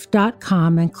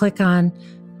thisjungianlife.com and click on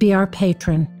Be Our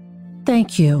Patron.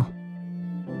 Thank you.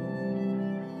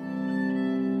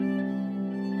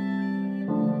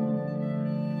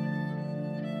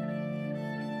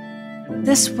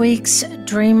 This week's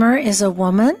dreamer is a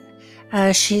woman.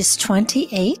 She's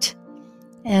 28,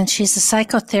 and she's a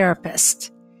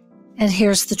psychotherapist. And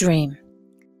here's the dream.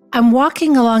 I'm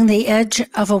walking along the edge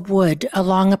of a wood,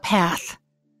 along a path.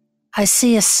 I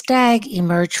see a stag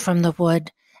emerge from the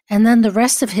wood, and then the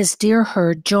rest of his deer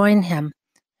herd join him.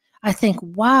 I think,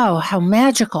 wow, how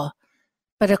magical.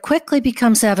 But it quickly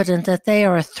becomes evident that they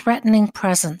are a threatening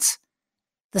presence.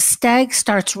 The stag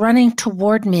starts running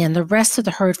toward me, and the rest of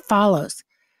the herd follows.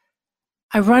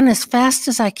 I run as fast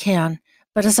as I can,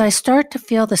 but as I start to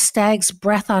feel the stag's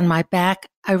breath on my back,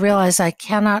 I realize I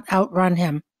cannot outrun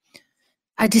him.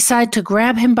 I decide to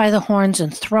grab him by the horns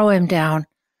and throw him down.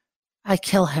 I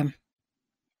kill him.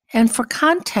 And for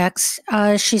context,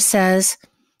 she says,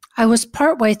 I was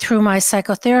partway through my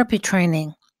psychotherapy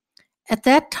training. At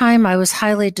that time, I was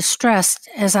highly distressed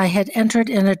as I had entered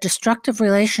in a destructive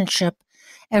relationship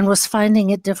and was finding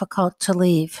it difficult to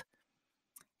leave.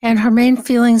 And her main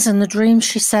feelings in the dream,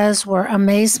 she says, were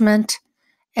amazement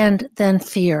and then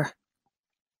fear.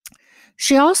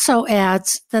 She also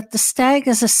adds that the stag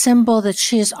is a symbol that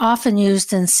she has often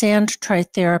used in sand tray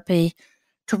therapy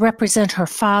to represent her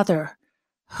father,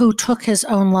 who took his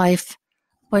own life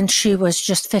when she was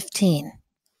just 15.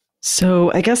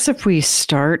 So I guess if we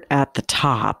start at the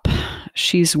top,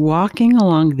 she's walking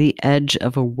along the edge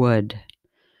of a wood.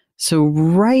 So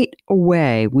right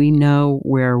away, we know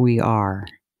where we are.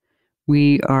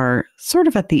 We are sort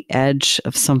of at the edge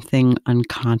of something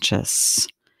unconscious,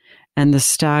 and the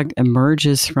stag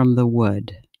emerges from the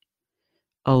wood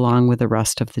along with the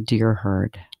rest of the deer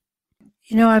herd.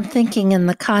 You know, I'm thinking in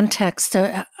the context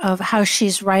of how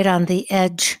she's right on the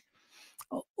edge,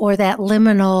 or that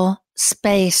liminal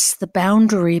space, the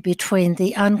boundary between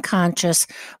the unconscious,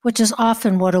 which is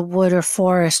often what a wood or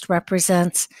forest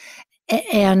represents,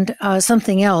 and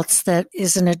something else that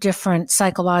is in a different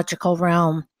psychological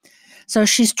realm. So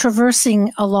she's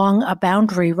traversing along a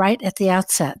boundary right at the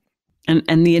outset.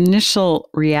 And the initial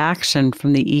reaction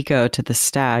from the ego to the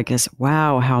stag is,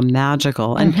 wow, how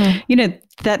magical. And, you know,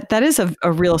 that is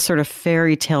a real sort of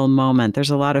fairy tale moment. There's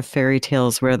a lot of fairy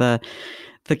tales where the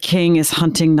king is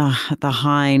hunting the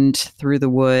hind through the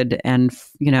wood and,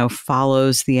 you know,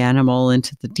 follows the animal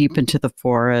deep into the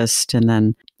forest, and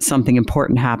then something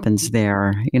important happens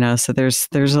there, you know. So there is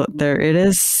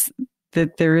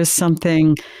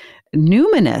something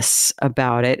numinous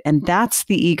about it, and that's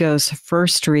the ego's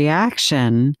first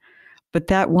reaction, but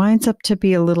that winds up to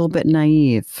be a little bit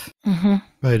naive.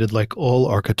 Right. And like all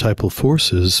archetypal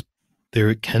forces,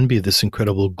 there can be this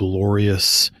incredible,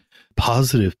 glorious,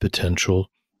 positive potential,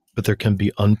 but there can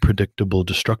be unpredictable,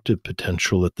 destructive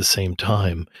potential at the same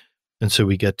time. And so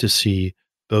we get to see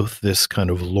both this kind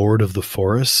of Lord of the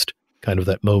Forest, kind of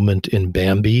that moment in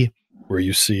Bambi, where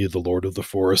you see the Lord of the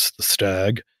Forest, the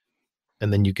stag,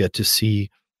 and then you get to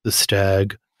see the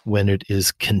stag when it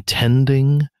is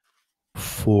contending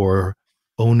for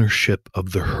ownership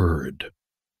of the herd.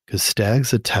 Because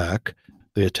stags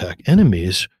they attack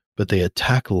enemies, but they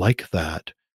attack like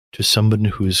that to someone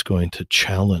who is going to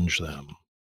challenge them.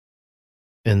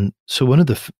 And so one of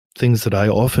the things that I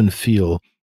often feel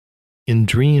in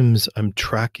dreams, I'm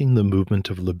tracking the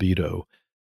movement of libido.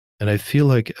 And I feel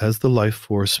like as the life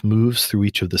force moves through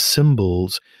each of the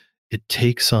symbols, it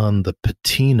takes on the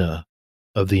patina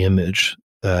of the image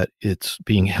that it's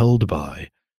being held by.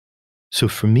 So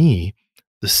for me,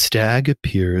 the stag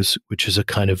appears, which is a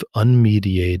kind of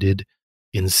unmediated,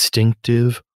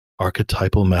 instinctive,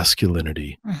 archetypal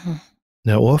masculinity.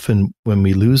 Now, often when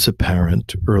we lose a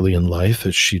parent early in life,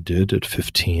 as she did at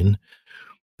 15,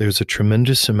 there's a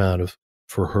tremendous amount of,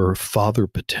 for her, father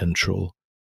potential,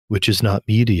 which is not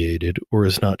mediated or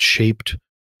is not shaped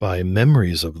by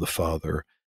memories of the father.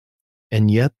 And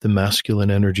yet the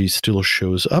masculine energy still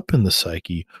shows up in the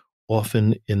psyche,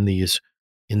 often in these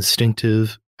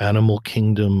instinctive animal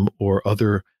kingdom or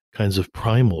other kinds of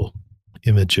primal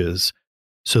images.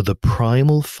 So the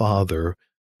primal father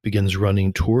begins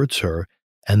running towards her,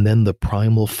 and then the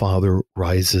primal father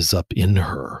rises up in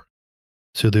her.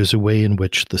 So there's a way in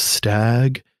which the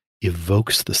stag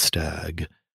evokes the stag.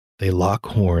 They lock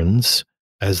horns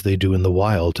as they do in the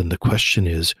wild. And the question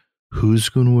is, who's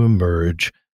going to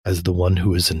emerge as the one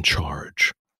who is in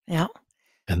charge? Yeah.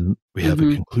 And we have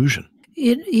a conclusion.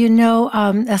 You know,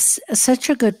 that's such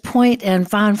a good point. And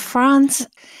von Franz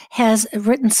has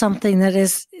written something that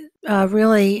is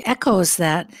really echoes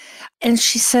that. And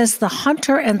she says the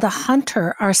hunter and the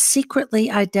hunter are secretly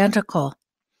identical.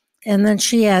 And then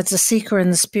she adds the seeker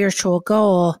and the spiritual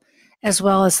goal, as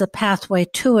well as the pathway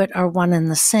to it, are one and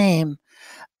the same.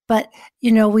 But,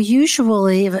 you know, we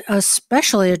usually,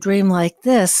 especially a dream like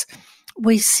this,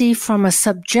 we see from a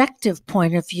subjective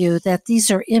point of view that these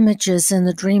are images in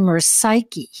the dreamer's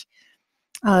psyche.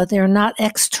 They're not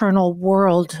external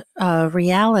world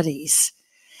realities.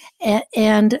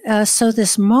 And so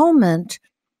this moment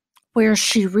where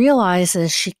she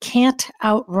realizes she can't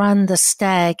outrun the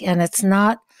stag and it's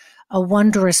not a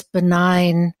wondrous,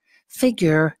 benign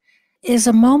figure, is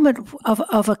a moment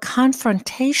of a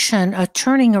confrontation, a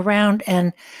turning around,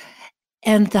 and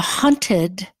the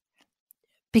hunted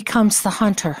becomes the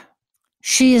hunter.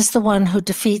 She is the one who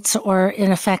defeats or,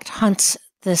 in effect, hunts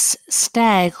this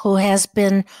stag who has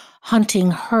been hunting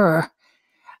her.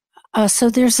 So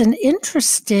there's an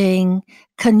interesting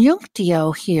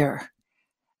conjunctio here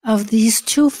of these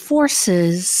two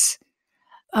forces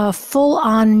full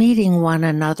on meeting one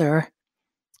another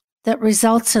that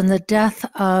results in the death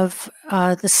of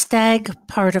the stag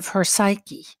part of her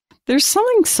psyche. There's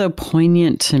something so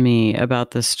poignant to me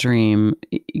about this dream,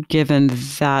 given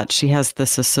that she has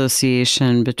this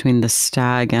association between the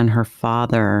stag and her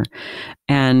father,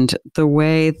 and the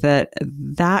way that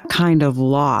that kind of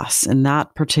loss in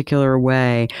that particular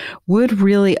way would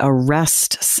really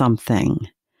arrest something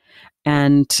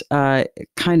and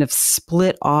kind of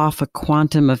split off a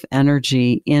quantum of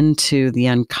energy into the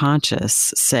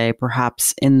unconscious, say,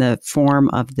 perhaps in the form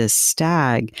of this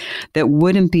stag that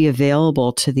wouldn't be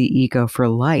available to the ego for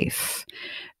life.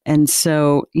 And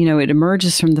so, it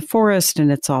emerges from the forest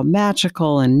and it's all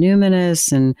magical and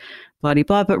numinous and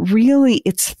blah, but really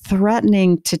it's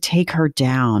threatening to take her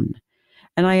down.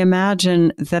 And I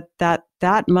imagine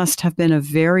that must have been a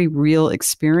very real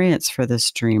experience for this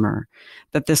dreamer,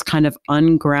 that this kind of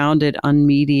ungrounded,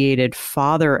 unmediated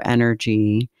father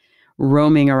energy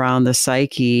roaming around the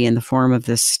psyche in the form of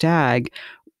this stag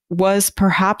was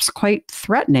perhaps quite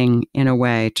threatening in a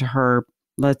way to her,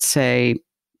 let's say,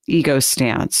 ego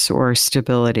stance or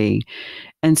stability.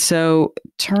 And so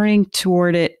turning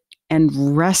toward it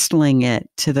and wrestling it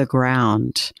to the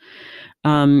ground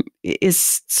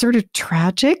is sort of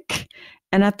tragic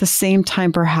and at the same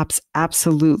time perhaps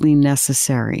absolutely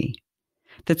necessary.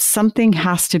 That something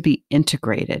has to be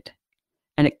integrated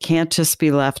and it can't just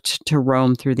be left to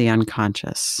roam through the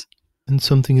unconscious. And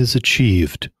something is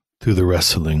achieved through the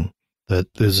wrestling,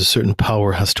 that there's a certain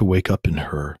power has to wake up in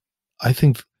her. I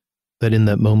think that in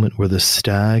that moment where the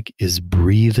stag is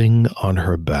breathing on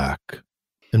her back,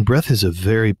 and breath is a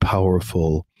very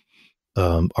powerful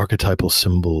archetypal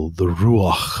symbol, the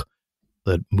ruach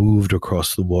that moved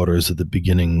across the waters at the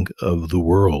beginning of the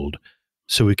world.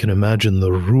 So we can imagine the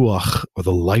ruach, or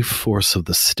the life force of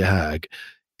the stag,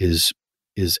 is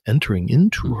entering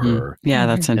into her. Yeah,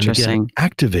 that's interesting. And again,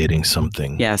 activating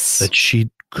something that she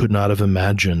could not have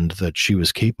imagined that she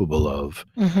was capable of,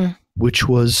 which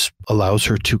allows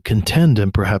her to contend,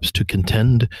 and perhaps to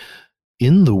contend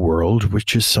in the world,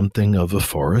 which is something of a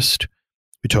forest.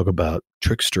 We talk about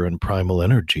Trickster and primal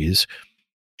energies.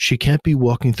 She can't be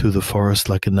walking through the forest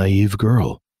like a naive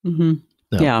girl.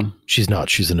 Now, she's not.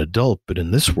 She's an adult, but in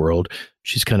this world,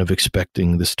 she's kind of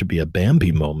expecting this to be a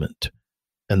Bambi moment.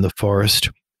 And the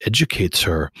forest educates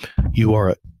her.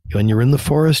 When you're in the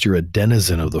forest, you're a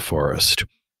denizen of the forest,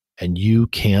 and you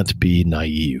can't be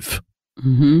naive.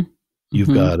 You've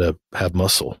got to have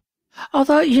muscle.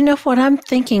 Although, what I'm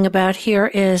thinking about here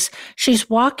is she's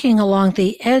walking along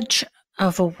the edge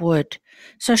of a wood.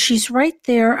 So she's right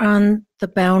there on the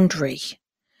boundary.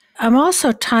 I'm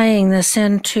also tying this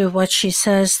into what she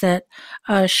says, that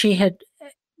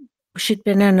she'd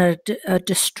been in a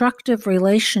destructive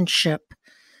relationship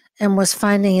and was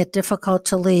finding it difficult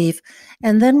to leave.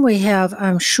 And then we have,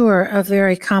 I'm sure, a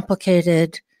very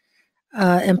complicated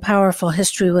and powerful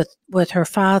history with her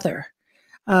father,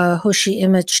 who she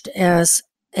imaged as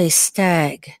a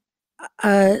stag.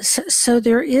 So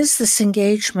there is this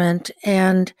engagement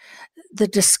and the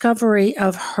discovery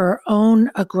of her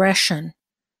own aggression.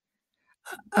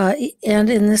 And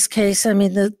in this case,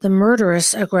 the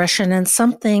murderous aggression, and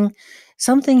something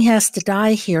has to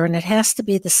die here, and it has to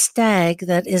be the stag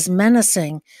that is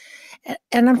menacing.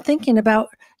 And I'm thinking about,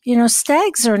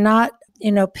 stags are not,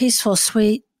 peaceful,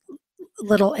 sweet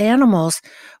little animals.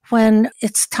 When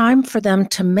it's time for them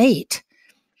to mate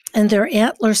and their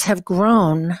antlers have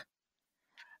grown,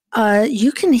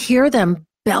 you can hear them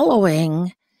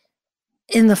bellowing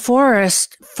in the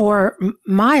forest for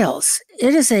miles.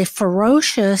 It is a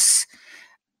ferocious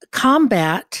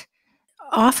combat,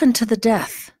 often to the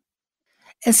death.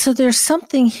 And so there's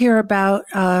something here about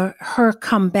her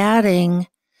combating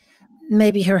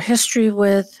maybe her history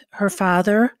with her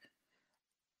father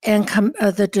and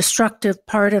the destructive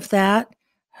part of that,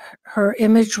 her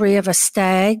imagery of a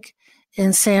stag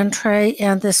in Sandtray,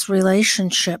 and this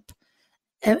relationship,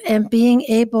 and being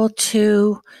able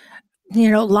to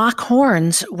lock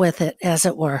horns with it, as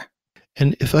it were.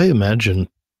 And if I imagine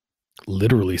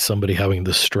literally somebody having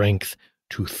the strength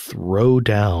to throw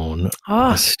down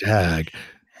a stag,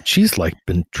 she's like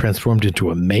been transformed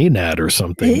into a Maynard or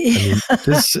something. I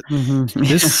mean,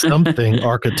 this something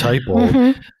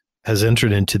archetypal has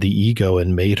entered into the ego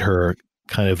and made her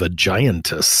kind of a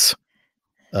giantess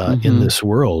in this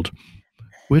world,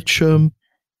 which,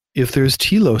 if there's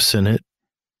telos in it,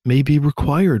 may be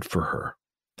required for her.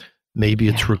 Maybe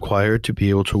it's required to be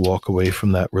able to walk away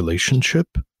from that relationship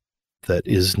that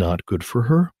is not good for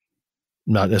her.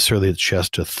 Not necessarily that she has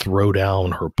to throw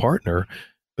down her partner,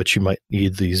 but she might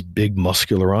need these big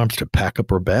muscular arms to pack up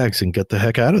her bags and get the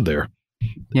heck out of there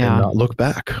and not look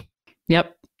back.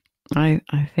 Yep. I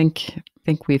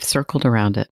think we've circled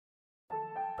around it.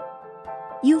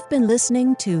 You've been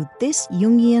listening to This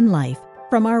Jungian Life.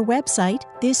 From our website,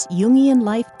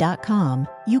 thisjungianlife.com,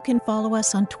 you can follow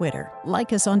us on Twitter,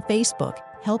 like us on Facebook,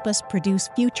 help us produce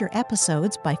future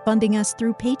episodes by funding us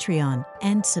through Patreon,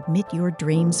 and submit your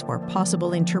dreams for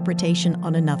possible interpretation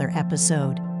on another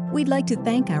episode. We'd like to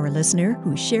thank our listener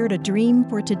who shared a dream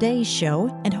for today's show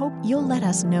and hope you'll let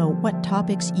us know what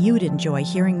topics you'd enjoy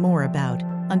hearing more about.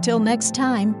 Until next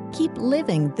time, keep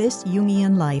living this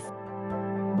Jungian life.